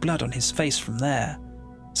see the blood on his face from there.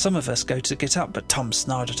 Some of us go to get up, but Tom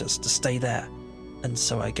snarled at us to stay there, and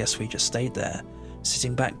so I guess we just stayed there,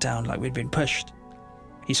 sitting back down like we'd been pushed.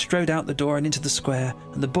 He strode out the door and into the square,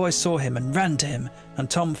 and the boys saw him and ran to him, and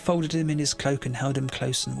Tom folded him in his cloak and held him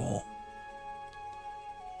close and warm.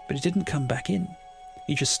 But he didn't come back in.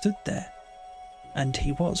 He just stood there, and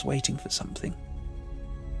he was waiting for something.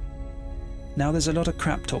 Now there's a lot of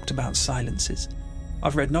crap talked about silences.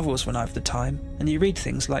 I've read novels when I've the time, and you read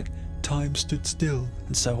things like "time stood still"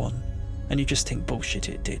 and so on, and you just think bullshit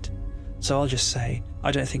it did. So I'll just say,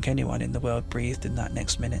 I don't think anyone in the world breathed in that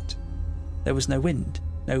next minute. There was no wind,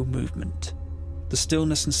 no movement. The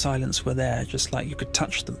stillness and silence were there, just like you could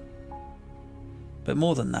touch them. But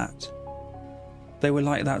more than that, they were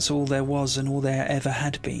like that's all there was and all there ever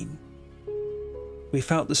had been. We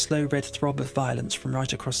felt the slow red throb of violence from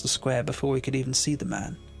right across the square before we could even see the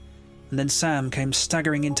man. And then Sam came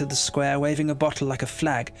staggering into the square, waving a bottle like a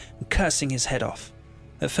flag and cursing his head off.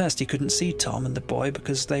 At first he couldn't see Tom and the boy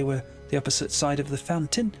because they were the opposite side of the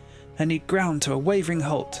fountain, and he ground to a wavering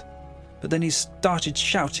halt. But then he started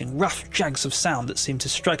shouting rough jags of sound that seemed to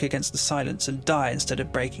strike against the silence and die instead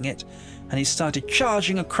of breaking it, and he started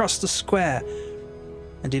charging across the square.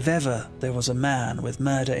 And if ever there was a man with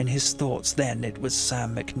murder in his thoughts, then it was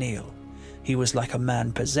Sam McNeil. He was like a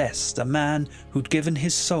man possessed, a man who'd given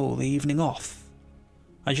his soul the evening off.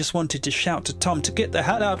 I just wanted to shout to Tom to get the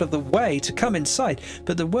hell out of the way, to come inside,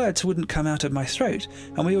 but the words wouldn't come out of my throat,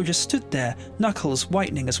 and we all just stood there, knuckles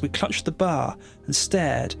whitening as we clutched the bar and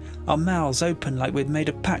stared, our mouths open like we'd made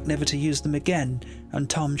a pact never to use them again, and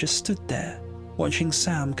Tom just stood there, watching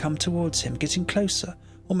Sam come towards him, getting closer,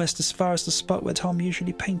 almost as far as the spot where Tom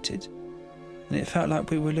usually painted. And it felt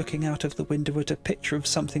like we were looking out of the window at a picture of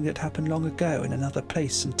something that happened long ago in another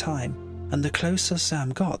place and time. And the closer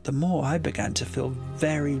Sam got, the more I began to feel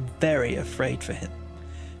very, very afraid for him.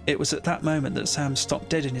 It was at that moment that Sam stopped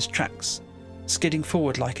dead in his tracks, skidding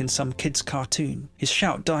forward like in some kid's cartoon, his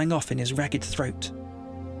shout dying off in his ragged throat.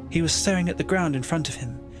 He was staring at the ground in front of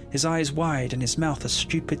him, his eyes wide and his mouth a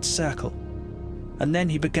stupid circle. And then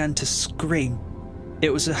he began to scream.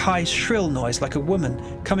 It was a high, shrill noise like a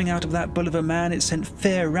woman. Coming out of that bull of a man, it sent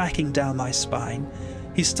fear racking down my spine.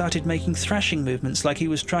 He started making thrashing movements like he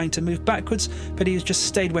was trying to move backwards, but he just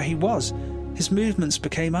stayed where he was. His movements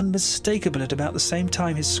became unmistakable at about the same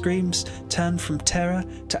time his screams turned from terror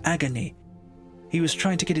to agony. He was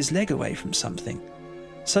trying to get his leg away from something.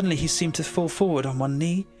 Suddenly he seemed to fall forward on one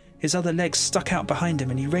knee. His other leg stuck out behind him,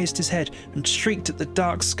 and he raised his head and shrieked at the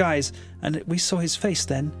dark skies, and we saw his face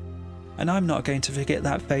then. And I'm not going to forget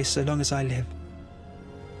that face so long as I live.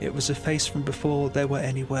 It was a face from before there were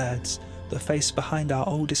any words, the face behind our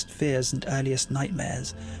oldest fears and earliest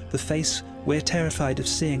nightmares, the face we're terrified of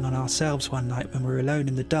seeing on ourselves one night when we're alone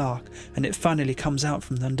in the dark and it finally comes out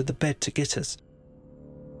from under the bed to get us.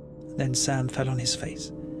 Then Sam fell on his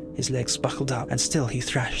face. His legs buckled up, and still he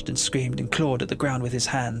thrashed and screamed and clawed at the ground with his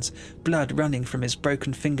hands, blood running from his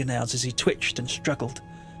broken fingernails as he twitched and struggled.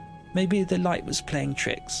 Maybe the light was playing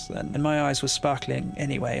tricks, and my eyes were sparkling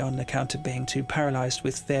anyway on account of being too paralysed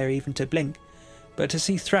with fear even to blink. but as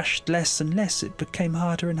he thrashed less and less, it became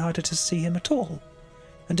harder and harder to see him at all.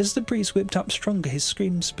 And as the breeze whipped up stronger, his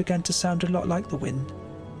screams began to sound a lot like the wind.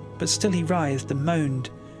 But still he writhed and moaned,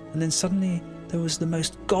 and then suddenly there was the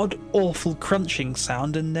most god-awful crunching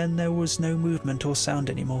sound, and then there was no movement or sound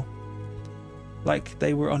anymore. Like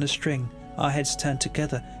they were on a string, our heads turned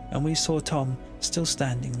together, and we saw Tom still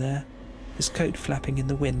standing there, his coat flapping in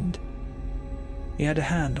the wind. He had a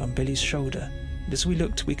hand on Billy's shoulder, and as we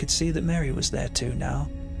looked we could see that Mary was there too now,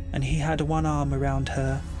 and he had one arm around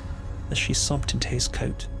her as she sobbed into his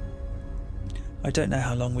coat. I don't know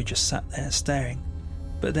how long we just sat there staring,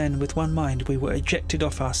 but then with one mind we were ejected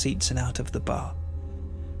off our seats and out of the bar.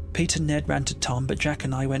 Pete and Ned ran to Tom, but Jack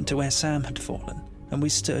and I went to where Sam had fallen, and we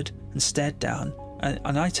stood and stared down,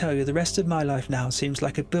 and I tell you, the rest of my life now seems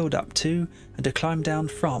like a build-up to and a climb down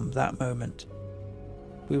from that moment.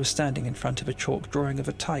 We were standing in front of a chalk drawing of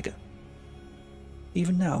a tiger.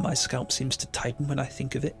 Even now my scalp seems to tighten when I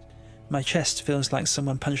think of it. My chest feels like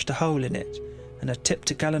someone punched a hole in it, and had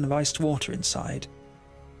tipped a gallon of iced water inside.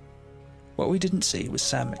 What we didn't see was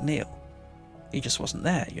Sam McNeil. He just wasn't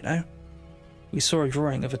there, you know. We saw a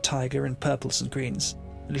drawing of a tiger in purples and greens,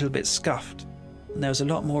 a little bit scuffed, and there was a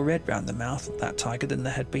lot more red round the mouth of that tiger than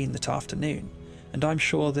there had been that afternoon, and I'm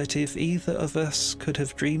sure that if either of us could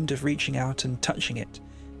have dreamed of reaching out and touching it,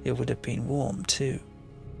 it would have been warm too.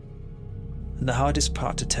 And the hardest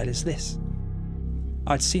part to tell is this.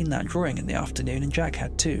 I'd seen that drawing in the afternoon, and Jack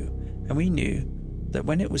had too, and we knew that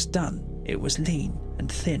when it was done, it was lean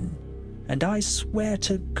and thin, and I swear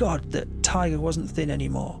to God that tiger wasn't thin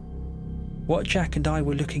anymore. What Jack and I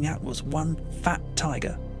were looking at was one fat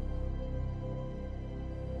tiger.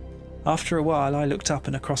 After a while I looked up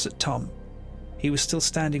and across at Tom. He was still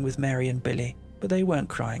standing with Mary and Billy, but they weren't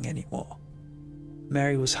crying anymore.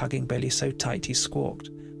 Mary was hugging Billy so tight he squawked,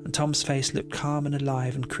 and Tom's face looked calm and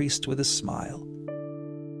alive and creased with a smile.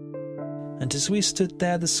 And as we stood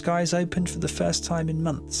there, the skies opened for the first time in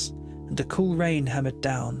months, and a cool rain hammered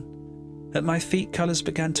down. At my feet colours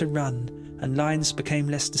began to run, and lines became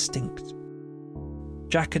less distinct.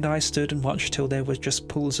 Jack and I stood and watched till there were just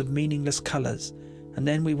pools of meaningless colours, and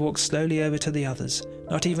then we walked slowly over to the others,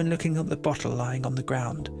 not even looking at the bottle lying on the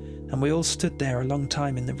ground, and we all stood there a long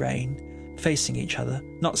time in the rain, facing each other,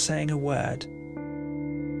 not saying a word.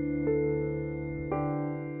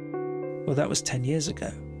 Well, that was 10 years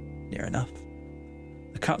ago. Near enough.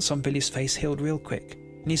 The cuts on Billy's face healed real quick,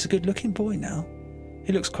 and he's a good-looking boy now.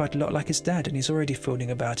 He looks quite a lot like his dad, and he's already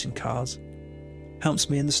fooling about in cars. Helps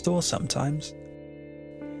me in the store sometimes.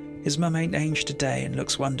 His mum ain't aged a day and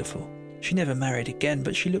looks wonderful. She never married again,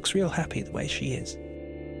 but she looks real happy the way she is.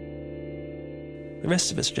 The rest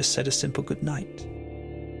of us just said a simple good night.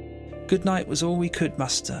 Good night was all we could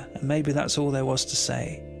muster, and maybe that's all there was to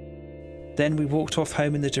say. Then we walked off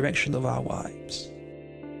home in the direction of our wives.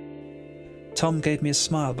 Tom gave me a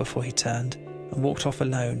smile before he turned and walked off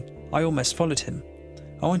alone. I almost followed him.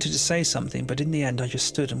 I wanted to say something, but in the end I just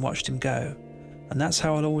stood and watched him go. And that's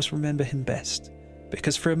how I'll always remember him best,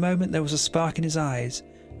 because for a moment there was a spark in his eyes,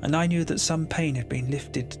 and I knew that some pain had been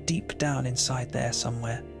lifted deep down inside there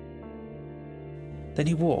somewhere. Then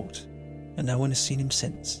he walked, and no one has seen him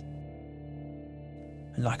since.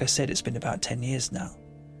 And like I said, it's been about 10 years now.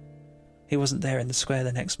 He wasn't there in the square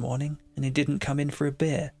the next morning, and he didn't come in for a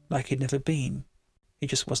beer like he'd never been. He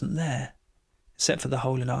just wasn't there, except for the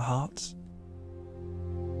hole in our hearts.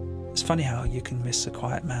 It's funny how you can miss a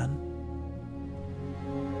quiet man.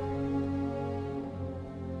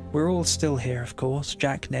 We're all still here, of course,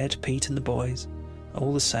 Jack, Ned, Pete and the boys,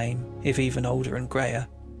 all the same, if even older and greyer.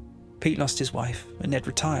 Pete lost his wife, and Ned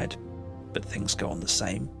retired, but things go on the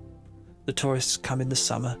same. The tourists come in the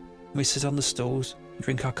summer, and we sit on the stools,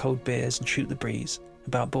 drink our cold beers and shoot the breeze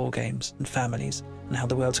about ball games and families and how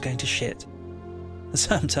the world's going to shit. And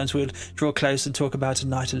sometimes we'll draw close and talk about a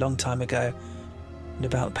night a long time ago, and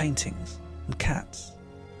about paintings and cats,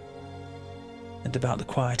 and about the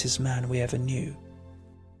quietest man we ever knew,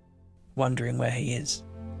 wondering where he is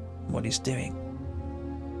and what he's doing.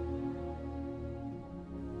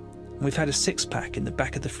 And we've had a six-pack in the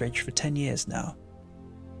back of the fridge for 10 years now,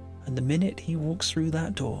 and the minute he walks through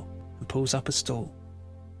that door and pulls up a stool,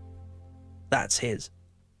 that's his.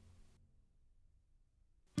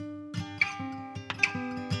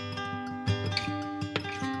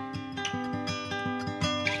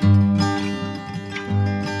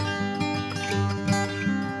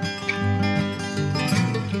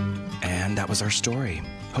 And that was our story.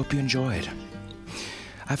 Hope you enjoyed.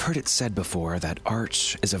 I've heard it said before that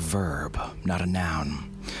art is a verb, not a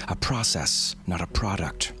noun, a process, not a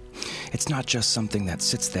product. It's not just something that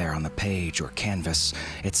sits there on the page or canvas.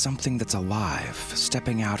 It's something that's alive,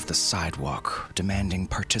 stepping out of the sidewalk, demanding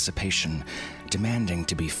participation, demanding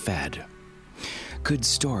to be fed. Good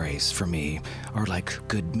stories, for me, are like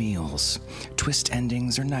good meals. Twist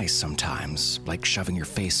endings are nice sometimes, like shoving your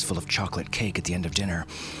face full of chocolate cake at the end of dinner.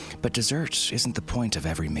 But dessert isn't the point of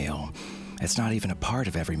every meal. It's not even a part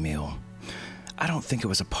of every meal. I don't think it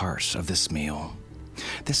was a part of this meal.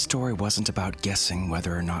 This story wasn't about guessing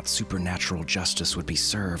whether or not supernatural justice would be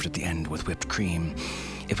served at the end with whipped cream.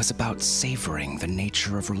 It was about savoring the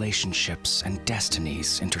nature of relationships and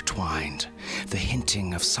destinies intertwined, the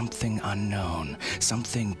hinting of something unknown,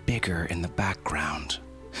 something bigger in the background.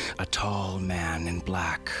 A tall man in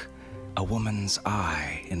black, a woman's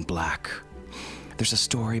eye in black. There's a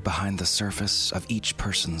story behind the surface of each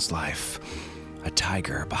person's life, a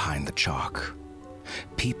tiger behind the chalk.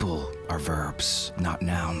 People are verbs, not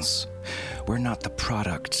nouns. We're not the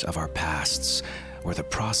product of our pasts. We're the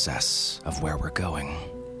process of where we're going.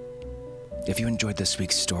 If you enjoyed this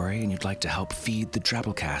week's story and you'd like to help feed the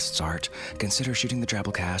Drabblecast's art, consider shooting the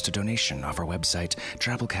Drabblecast a donation off our website,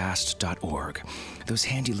 drabblecast.org. Those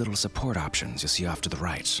handy little support options you'll see off to the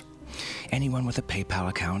right. Anyone with a PayPal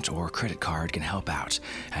account or credit card can help out,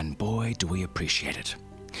 and boy, do we appreciate it.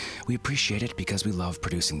 We appreciate it because we love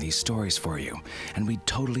producing these stories for you, and we'd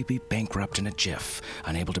totally be bankrupt in a jiff,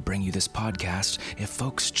 unable to bring you this podcast if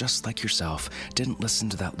folks just like yourself didn't listen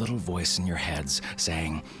to that little voice in your heads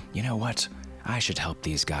saying, you know what, I should help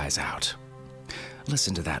these guys out.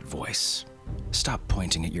 Listen to that voice. Stop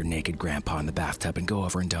pointing at your naked grandpa in the bathtub and go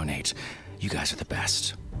over and donate. You guys are the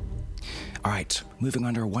best. All right, moving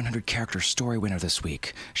on to our 100-character story winner this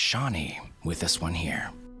week, Shawnee, with this one here.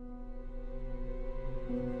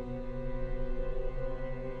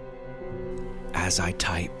 As I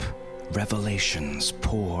type, revelations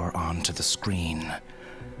pour onto the screen.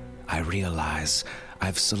 I realize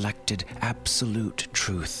I've selected absolute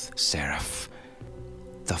truth serif,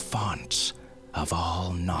 the font of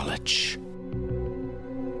all knowledge.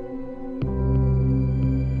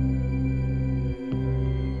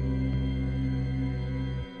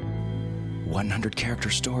 100-character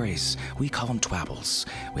stories. We call them twabbles.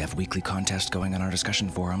 We have a weekly contest going on our discussion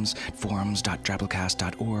forums,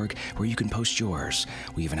 forums.drabblecast.org, where you can post yours.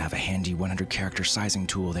 We even have a handy 100-character sizing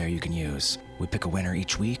tool there you can use. We pick a winner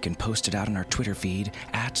each week and post it out on our Twitter feed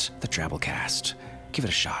at the Drabblecast. Give it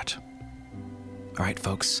a shot. All right,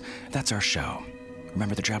 folks, that's our show.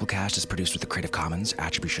 Remember, the Drabblecast is produced with the Creative Commons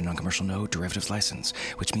Attribution Non-Commercial No Derivatives License,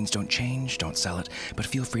 which means don't change, don't sell it, but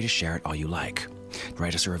feel free to share it all you like.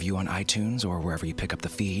 Write us a review on iTunes or wherever you pick up the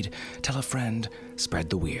feed. Tell a friend. Spread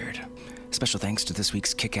the weird. Special thanks to this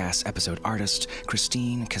week's kick-ass episode artist,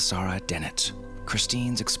 Christine Casara Dennett.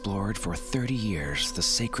 Christine's explored for 30 years the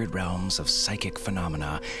sacred realms of psychic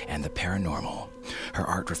phenomena and the paranormal. Her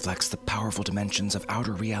art reflects the powerful dimensions of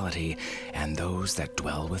outer reality and those that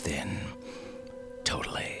dwell within.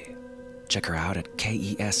 Totally. Check her out at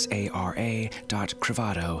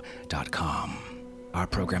kesara.crivado.com. Our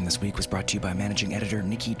program this week was brought to you by Managing Editor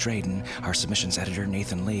Nikki Drayden, our Submissions Editor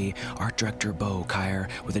Nathan Lee, Art Director Bo Kyer,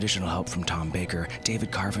 with additional help from Tom Baker, David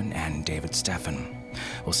Carvin, and David Steffen.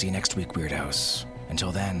 We'll see you next week, weirdos.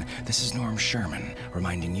 Until then, this is Norm Sherman,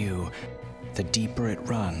 reminding you, the deeper it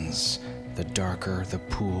runs, the darker the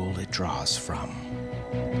pool it draws from.